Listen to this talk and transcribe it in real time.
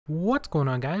What's going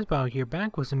on, guys? Bao here,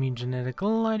 back with some Mutant Genetic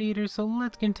Gladiators. So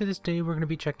let's get into this day. We're going to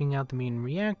be checking out the Mutant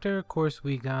Reactor. Of course,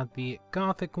 we got the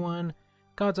Gothic one,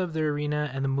 Gods of the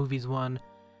Arena, and the Movies one,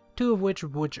 two of which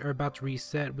are about to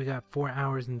reset. We got 4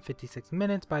 hours and 56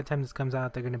 minutes. By the time this comes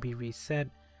out, they're going to be reset.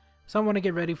 So I want to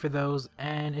get ready for those.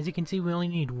 And as you can see, we only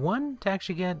need one to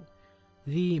actually get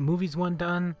the Movies one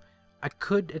done. I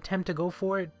could attempt to go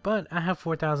for it, but I have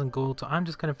 4,000 gold, so I'm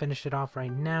just going to finish it off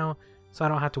right now, so I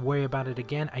don't have to worry about it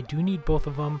again. I do need both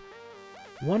of them.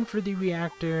 One for the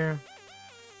Reactor,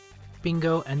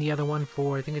 bingo, and the other one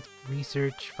for, I think it's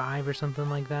Research 5 or something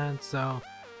like that. So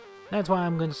that's why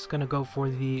I'm just going to go for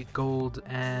the gold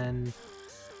and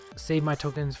save my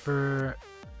tokens for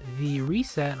the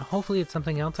reset. Hopefully it's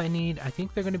something else I need. I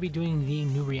think they're going to be doing the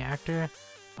new Reactor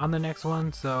on the next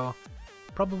one, so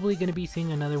probably going to be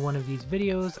seeing another one of these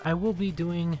videos. I will be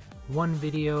doing one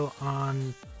video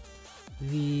on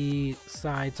the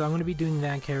side, so I'm going to be doing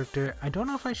that character. I don't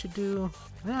know if I should do...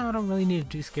 No, I don't really need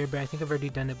to do Scarebear. I think I've already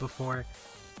done it before.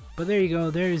 But there you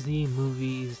go. There's the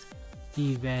Movies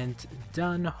event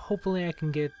done. Hopefully I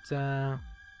can get the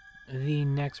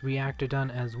next Reactor done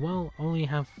as well. Only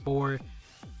have 4.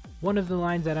 One of the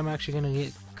lines that I'm actually going to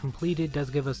get completed does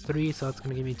give us 3, so it's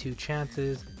going to give me 2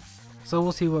 chances. So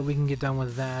we'll see what we can get done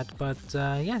with that. But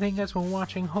yeah, thank you guys for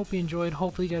watching. Hope you enjoyed.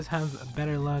 Hopefully you guys have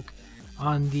better luck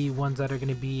on the ones that are going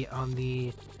to be on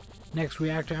the next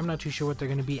Reactor. I'm not too sure what they're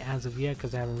going to be as of yet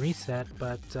because I haven't reset,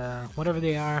 but whatever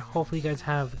they are, hopefully you guys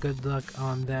have good luck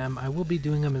on them. I will be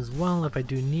doing them as well if I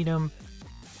do need them.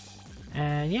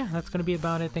 And yeah, that's going to be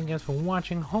about it. Thank you guys for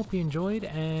watching. Hope you enjoyed,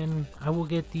 and I will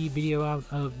get the video out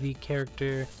of the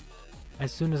character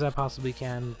as soon as I possibly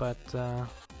can. But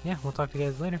yeah, we'll talk to you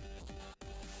guys later.